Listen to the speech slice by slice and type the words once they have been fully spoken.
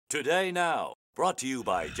Today Now, brought to you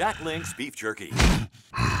by Jack Link's Beef Jerky.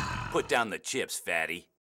 Put down the chips, fatty.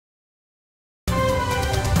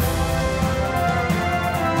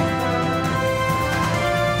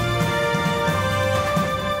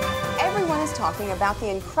 Talking about the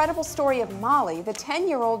incredible story of Molly, the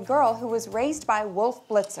 10-year-old girl who was raised by Wolf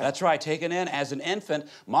Blitzer. That's right. Taken in as an infant,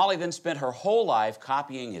 Molly then spent her whole life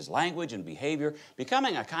copying his language and behavior,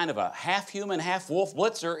 becoming a kind of a half-human, half-Wolf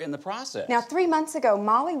Blitzer in the process. Now, 3 months ago,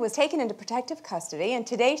 Molly was taken into protective custody, and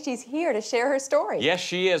today she's here to share her story. Yes,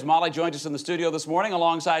 she is. Molly joins us in the studio this morning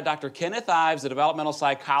alongside Dr. Kenneth Ives, the developmental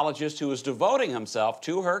psychologist who is devoting himself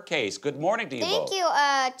to her case. Good morning to you both. Thank you,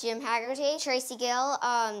 Jim Haggerty, Tracy Gill.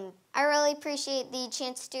 I really appreciate the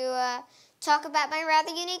chance to talk about my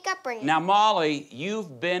rather unique upbringing. Now, Molly,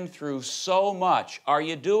 you've been through so much. Are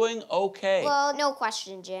you doing okay? Well, no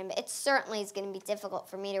question, Jim. It certainly is going to be difficult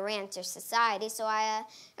for me to re-enter society, so I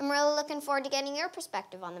am really looking forward to getting your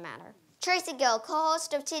perspective on the matter. Tracy Gill,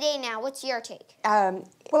 co-host of Today Now, what's your take? Well,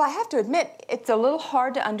 I have to admit, it's a little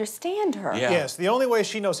hard to understand her. Yeah. Yes, the only way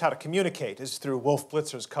she knows how to communicate is through Wolf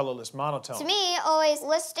Blitzer's colorless monotone. To me, always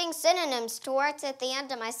listing synonyms to words at the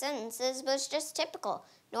end of my sentences was just typical.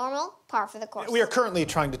 Normal, par for the course. We are currently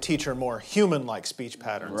trying to teach her more human-like speech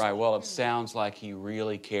patterns. Right, well, it sounds like he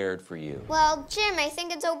really cared for you. Well, Jim, I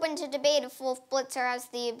think it's open to debate if Wolf Blitzer has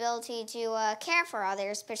the ability to care for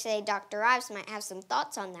others. Per se, Dr. Ives might have some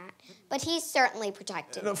thoughts on that. But he's certainly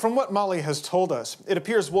protected. From what Molly has told us, it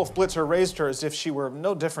appears Wolf Blitzer raised her as if she were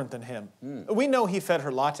no different than him. We know he fed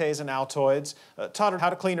her lattes and Altoids, taught her how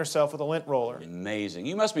to clean herself with a lint roller. Amazing.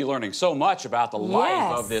 You must be learning so much about the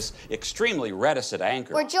life of this extremely reticent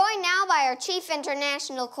anchor. We're joined now by our chief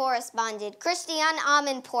international correspondent, Christiane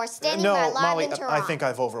Amanpour, standing by live Molly, in Toronto. I think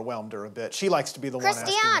I've overwhelmed her a bit. She likes to be the one asking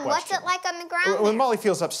the question. Christiane, what's it like on the ground When there? Molly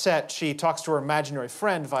feels upset, she talks to her imaginary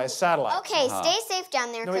friend via satellite. Okay, stay safe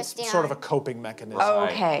down there, No, it's Christiane. sort of a coping mechanism.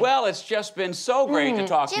 Okay. Well, it's just been so great to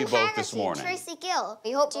talk to you Jim both this Haggerty, morning. Tracy Gill.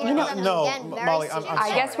 We hope to hear from them No, again very Molly, soon. I'm I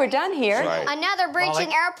guess we're done here. Right. Another breaching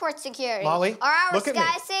Molly? airport security. Molly, Are our look at me.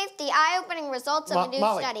 skies safe? The eye-opening results of a new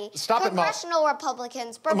Molly, study. stop it, Molly. Congressional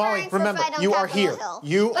Republicans preparing Molly, for remember, a fight on you are Capitol here. Hill.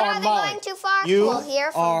 You but are they Molly. going too far? You We'll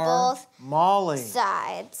hear from are both Molly.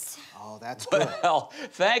 sides. Oh, that's good. Well,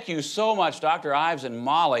 thank you so much, Dr. Ives and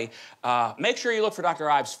Molly. Make sure you look for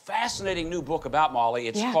Dr. Ives' fascinating new book about Molly.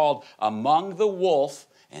 It's called Among the Wolf,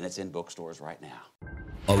 and it's in bookstores right now.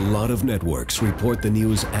 A lot of networks report the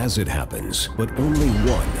news as it happens, but only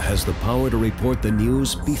one has the power to report the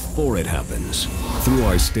news before it happens. Through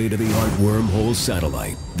our state-of-the-art wormhole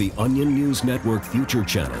satellite, the Onion News Network Future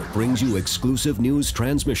Channel brings you exclusive news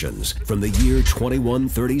transmissions from the year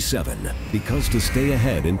 2137. Because to stay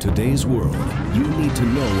ahead in today's world, you need to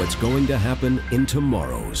know what's going to happen in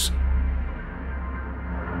tomorrow's.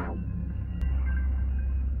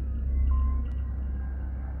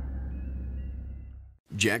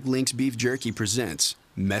 Jack Link's Beef Jerky presents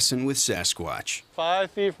Messin' with Sasquatch.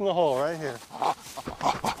 5 feet from the hole, right here.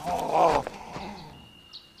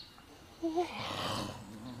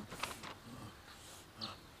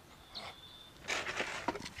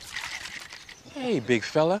 Hey, big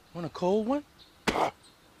fella, want a cold one?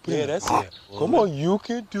 Yeah, that's it. Come on, you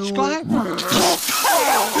can do it.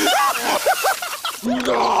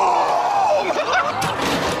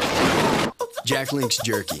 Jack Link's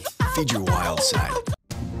Jerky. Feed your wild side.